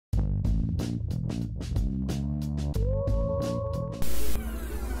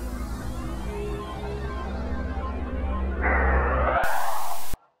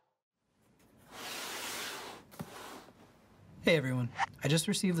Hey everyone, I just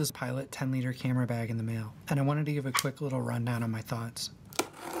received this Pilot 10-liter camera bag in the mail, and I wanted to give a quick little rundown on my thoughts.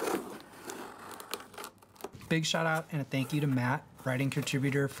 Big shout out and a thank you to Matt, writing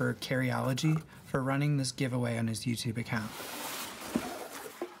contributor for Carryology, for running this giveaway on his YouTube account.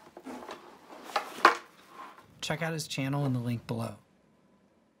 Check out his channel in the link below.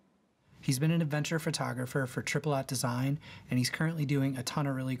 He's been an adventure photographer for Triple Out Design, and he's currently doing a ton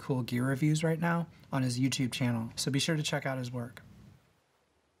of really cool gear reviews right now on his YouTube channel, so be sure to check out his work.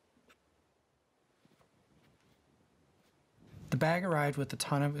 The bag arrived with a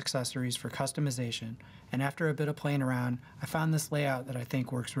ton of accessories for customization, and after a bit of playing around, I found this layout that I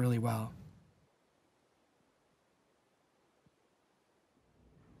think works really well.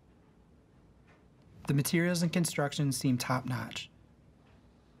 The materials and construction seem top-notch.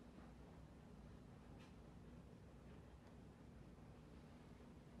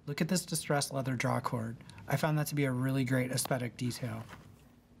 Look at this distressed leather drawcord. I found that to be a really great aesthetic detail.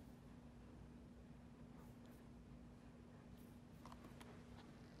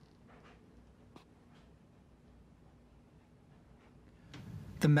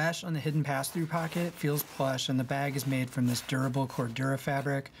 The mesh on the hidden pass-through pocket feels plush, and the bag is made from this durable Cordura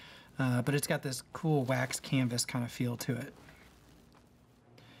fabric, but it's got this cool wax canvas kind of feel to it.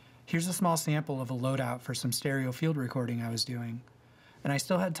 Here's a small sample of a loadout for some stereo field recording I was doing, and I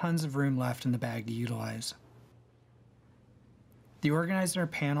still had tons of room left in the bag to utilize. The organizer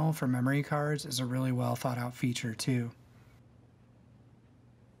panel for memory cards is a really well thought out feature too.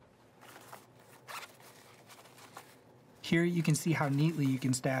 Here you can see how neatly you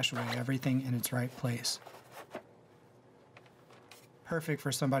can stash away everything in its right place. Perfect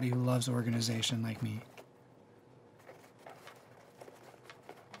for somebody who loves organization like me.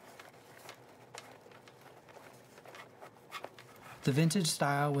 The vintage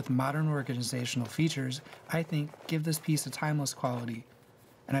style with modern organizational features, I think, give this piece a timeless quality,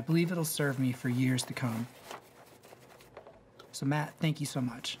 and I believe it'll serve me for years to come. So Matt, thank you so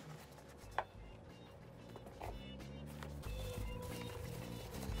much.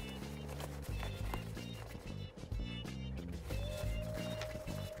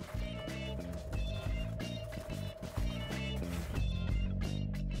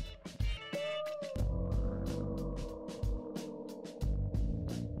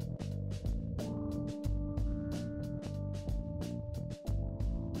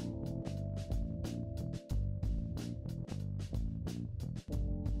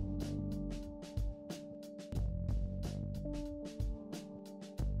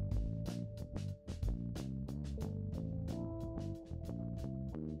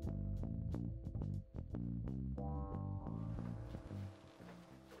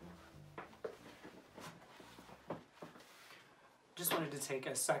 Just wanted to take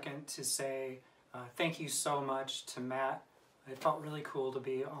a second to say thank you so much to Matt. It felt really cool to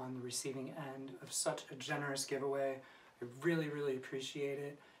be on the receiving end of such a generous giveaway. I really, really appreciate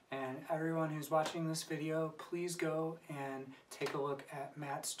it. And everyone who's watching this video, please go and take a look at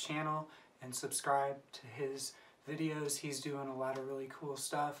Matt's channel and subscribe to his videos. He's doing a lot of really cool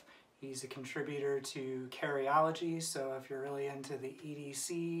stuff. He's a contributor to Carryology, so if you're really into the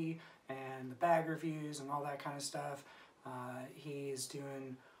EDC and the bag reviews and all that kind of stuff, he's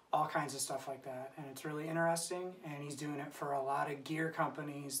doing all kinds of stuff like that, and it's really interesting, and he's doing it for a lot of gear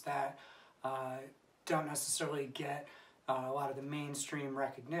companies that don't necessarily get a lot of the mainstream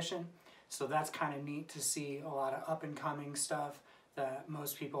recognition, so that's kind of neat to see a lot of up-and-coming stuff that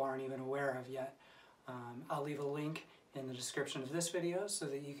most people aren't even aware of yet. I'll leave a link in the description of this video so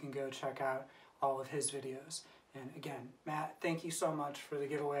that you can go check out all of his videos. And again, Matt, thank you so much for the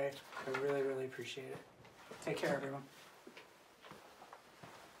giveaway. I really, really appreciate it. Take care, everyone.